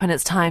And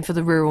it's time for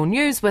the Rural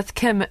News with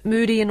Kim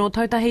Moody in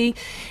Ōtautahi.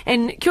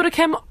 And kia ora,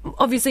 Kim,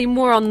 obviously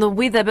more on the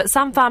weather, but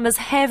some farmers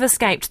have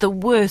escaped the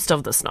worst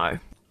of the snow.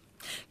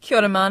 Kia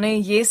ora, Mani.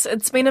 Yes,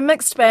 it's been a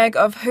mixed bag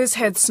of who's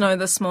had snow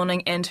this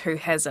morning and who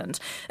hasn't.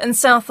 In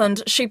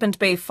Southland, sheep and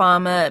beef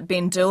farmer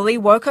Ben Dooley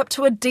woke up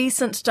to a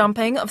decent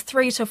dumping of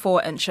 3 to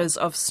 4 inches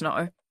of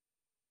snow.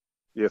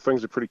 Yeah,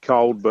 things are pretty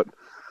cold, but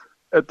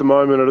at the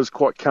moment it is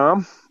quite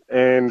calm.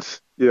 And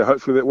yeah,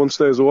 hopefully that wind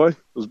stays away.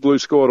 There's blue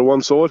sky to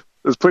one side.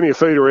 There's plenty of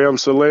feed around,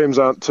 so lambs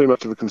aren't too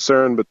much of a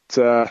concern,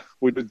 but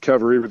we did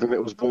cover everything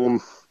that was born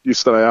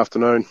yesterday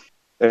afternoon.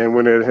 And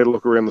when I had a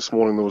look around this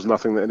morning, there was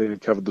nothing that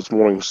needed covered this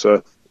morning.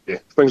 So yeah,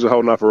 things are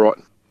holding up all right.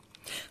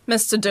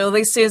 Mr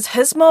Dooley says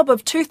his mob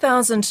of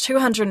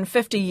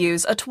 2,250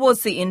 ewes are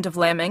towards the end of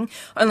lambing.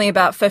 Only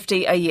about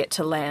 50 are yet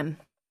to lamb.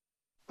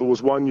 There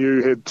was one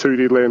ewe had 2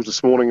 dead lambs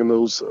this morning, and there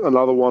was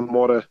another one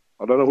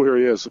I don't know where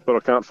he is, but I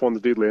can't find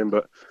the dead lamb,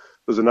 but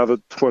there's another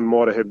twin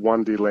might have had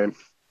 1 dead lamb.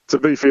 To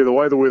be fair, the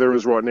way the weather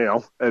is right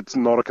now, it's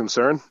not a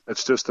concern.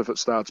 It's just if it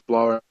starts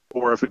blowing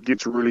or if it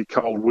gets really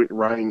cold, wet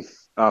rain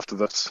after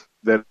this,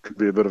 that could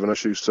be a bit of an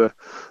issue. So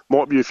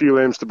might be a few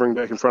lambs to bring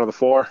back in front of the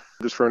fire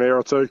just for an hour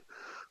or two,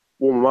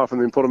 warm them up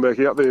and then put them back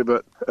out there.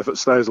 But if it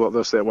stays like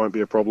this, that won't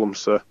be a problem.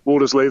 So we'll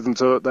just leave them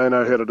to it. They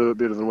know how to do it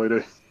better than we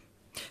do.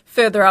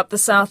 Further up the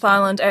South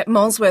Island at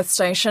Molesworth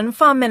Station,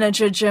 farm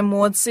manager Jim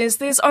Ward says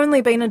there's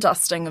only been a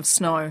dusting of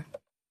snow.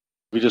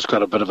 We just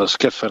got a bit of a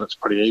skiff and it's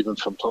pretty even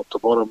from top to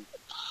bottom,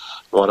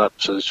 right up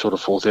to sort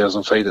of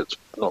 4,000 feet. It's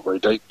not very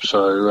deep.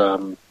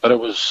 So, but it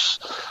was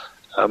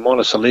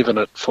minus 11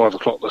 at 5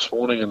 o'clock this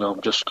morning, and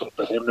I've just got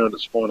the hammer and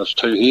it's minus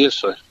 2 here,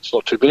 so it's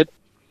not too bad.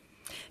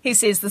 He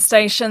says the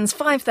station's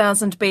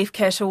 5,000 beef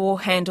cattle will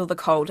handle the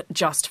cold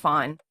just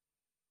fine.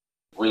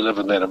 We live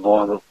in that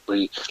environment.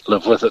 We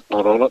live with it,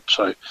 not on it.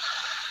 So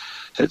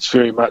it's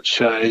very much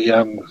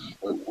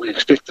we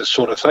expect this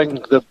sort of thing.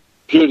 The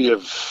beauty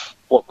of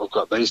what we've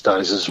got these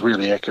days is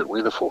really accurate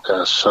weather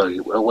forecasts. So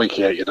a week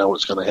out, you know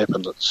what's going to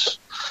happen. It's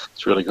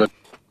really good.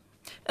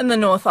 In the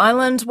North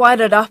Island,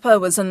 Wairarapa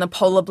was in the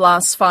polar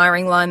blast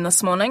firing line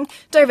this morning.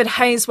 David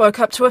Hayes woke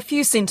up to a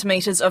few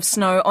centimetres of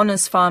snow on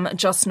his farm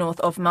just north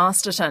of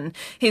Masterton.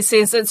 He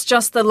says it's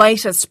just the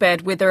latest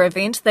bad weather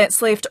event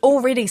that's left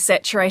already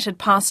saturated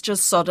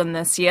pastures sodden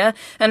this year,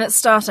 and it's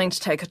starting to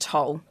take a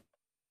toll.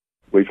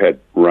 We've had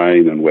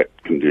rain and wet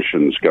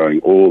conditions going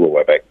all the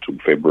way back to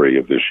February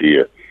of this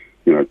year.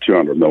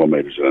 200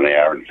 millimetres in an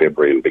hour in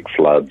February and big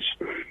floods.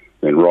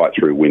 Then right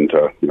through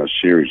winter,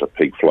 series of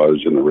peak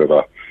flows in the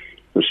river.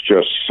 It's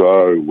just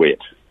so wet,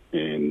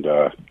 and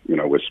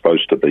we're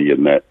supposed to be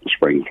in that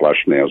spring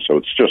flush now, so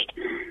it's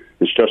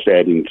just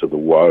adding to the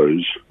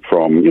woes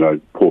from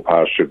poor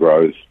pasture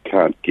growth.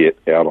 Can't get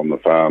out on the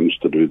farms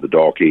to do the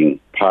docking.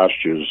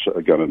 Pastures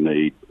are going to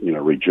need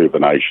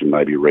rejuvenation,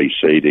 maybe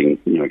reseeding.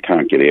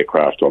 Can't get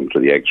aircraft onto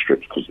the ag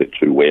strips because they're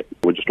too wet.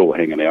 We're just all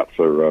hanging out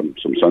for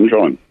some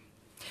sunshine.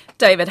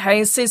 David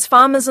Hayes says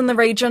farmers in the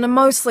region are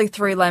mostly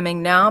through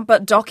lambing now,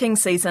 but docking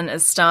season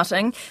is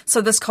starting,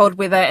 so this cold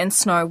weather and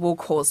snow will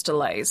cause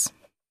delays.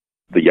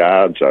 The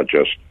yards are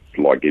just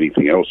like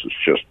anything else. It's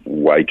just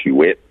way too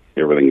wet.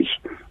 Everything's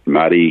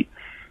muddy,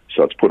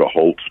 so it's put a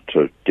halt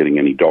to getting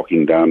any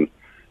docking done.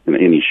 And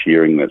any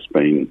shearing that's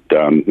been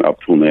done up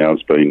till now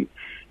has been,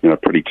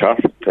 pretty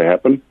tough to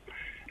happen.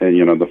 And,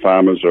 the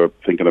farmers are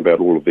thinking about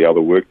all of the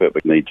other work that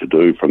they need to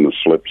do, from the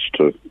slips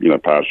to,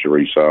 pasture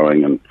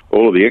resowing and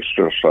all of the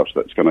extra stuff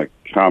that's going to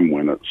come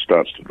when it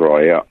starts to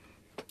dry out.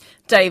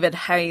 David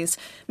Hayes.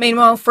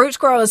 Meanwhile, fruit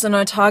growers in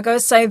Otago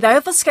say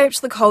they've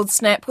escaped the cold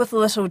snap with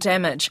little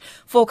damage.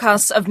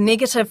 Forecasts of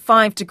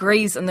 -5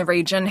 degrees in the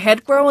region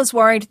had growers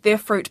worried their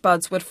fruit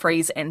buds would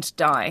freeze and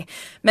die.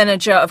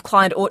 Manager of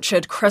Clyde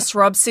Orchard, Chris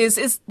Robb,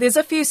 says there's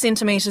a few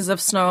centimetres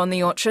of snow on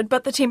the orchard,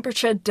 but the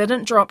temperature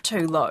didn't drop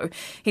too low.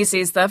 He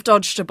says they've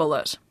dodged a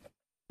bullet.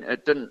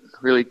 It didn't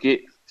really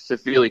get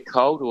severely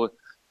cold or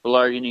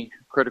below any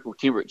critical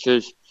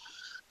temperatures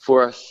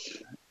for us.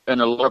 In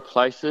a lot of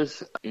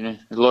places, a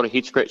lot of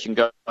head scratching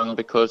going on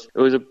because it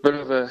was a bit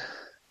of a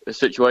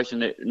situation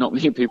that not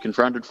many people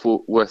confronted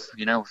with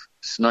snow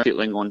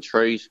settling on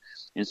trees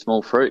and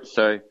small fruit.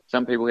 So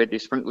some people had their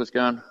sprinklers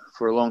going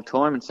for a long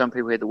time and some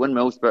people had the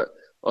windmills, but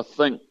I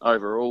think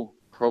overall,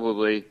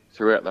 probably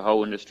throughout the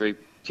whole industry,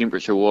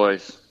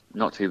 temperature-wise,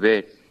 not too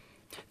bad.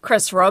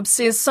 Chris Robb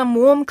says some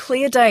warm,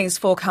 clear days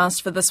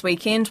forecast for this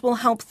weekend will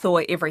help thaw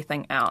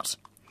everything out.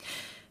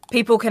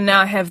 People can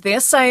now have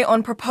their say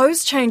on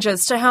proposed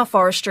changes to how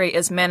forestry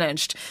is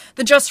managed.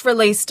 The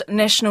just-released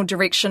National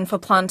Direction for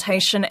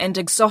Plantation and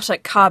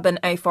Exotic Carbon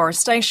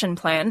Afforestation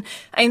Plan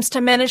aims to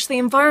manage the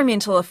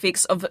environmental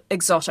effects of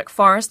exotic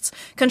forests,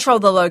 control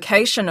the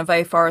location of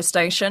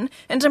afforestation,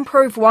 and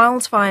improve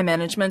wildfire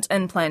management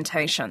in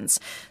plantations.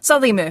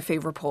 Sally Murphy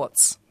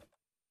reports.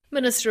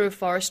 Minister of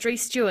Forestry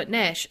Stuart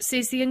Nash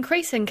says the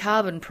increasing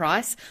carbon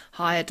price,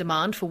 higher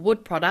demand for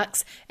wood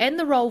products and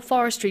the role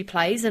forestry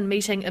plays in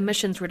meeting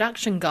emissions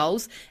reduction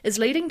goals is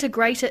leading to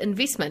greater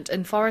investment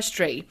in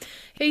forestry.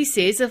 He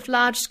says if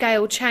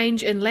large-scale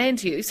change in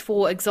land use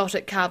for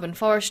exotic carbon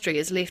forestry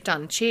is left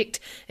unchecked,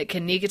 it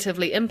can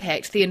negatively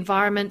impact the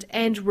environment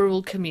and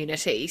rural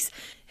communities.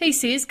 He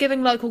says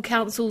giving local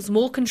councils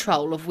more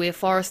control of where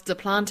forests are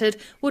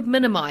planted would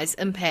minimise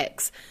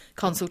impacts.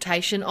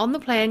 Consultation on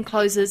the plan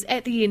closes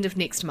at the end of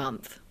next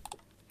month.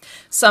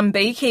 Some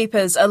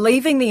beekeepers are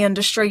leaving the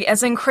industry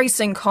as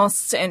increasing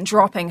costs and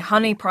dropping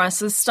honey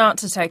prices start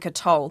to take a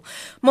toll.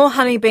 More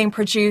honey being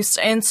produced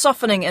and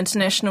softening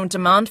international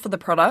demand for the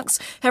products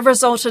have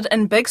resulted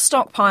in big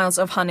stockpiles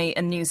of honey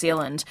in New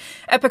Zealand.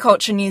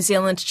 Apiculture New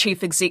Zealand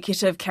Chief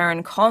Executive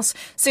Karen Koss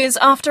says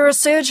after a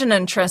surge in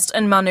interest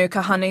in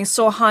Manuka honey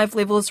saw hive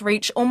levels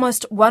reach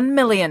almost 1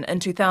 million in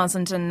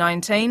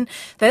 2019,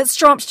 that's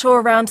dropped to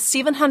around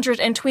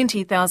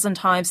 720,000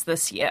 hives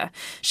this year.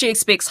 She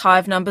expects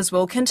hive numbers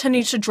will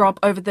continue to drop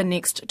over the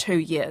next 2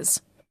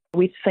 years.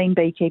 We've seen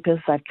beekeepers,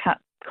 they've cut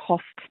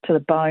costs to the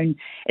bone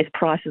as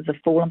prices have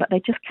fallen, but they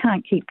just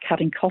can't keep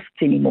cutting costs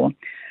anymore.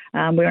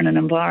 We're in an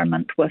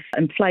environment with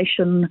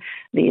inflation,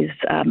 there's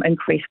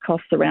increased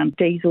costs around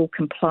diesel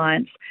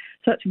compliance,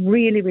 so it's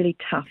really, really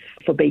tough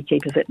for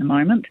beekeepers at the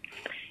moment.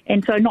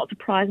 And so not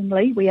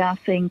surprisingly, we are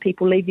seeing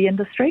people leave the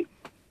industry.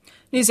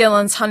 New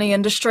Zealand's honey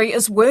industry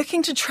is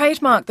working to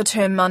trademark the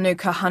term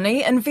Manuka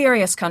honey in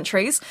various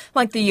countries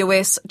like the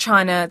US,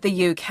 China,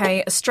 the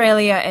UK,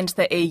 Australia and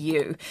the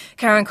EU.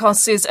 Karen Koss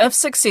says if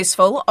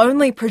successful,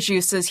 only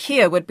producers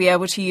here would be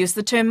able to use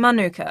the term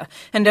Manuka,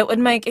 and it would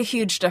make a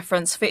huge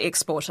difference for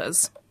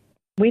exporters.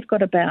 We've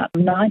got about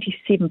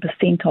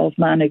 97% of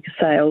Manuka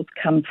sales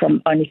come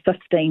from only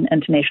 15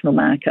 international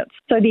markets.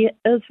 So there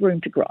is room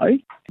to grow,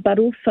 but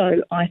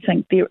also I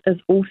think there is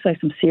also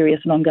some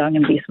serious and ongoing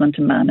investment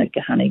in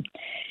Manuka honey.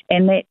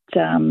 And that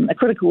a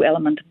critical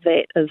element of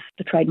that is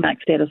the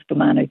trademark status for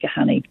Manuka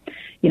honey.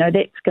 You know,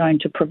 that's going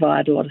to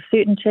provide a lot of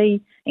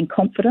certainty and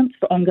confidence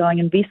for ongoing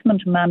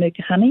investment in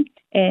Manuka honey,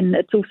 and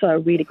it's also a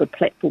really good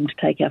platform to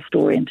take our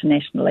story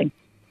internationally.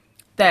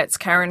 That's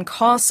Karen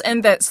Koss,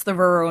 and that's the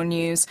Rural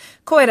News.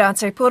 Koe rā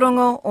te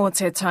porongo o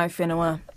te tauwhenua.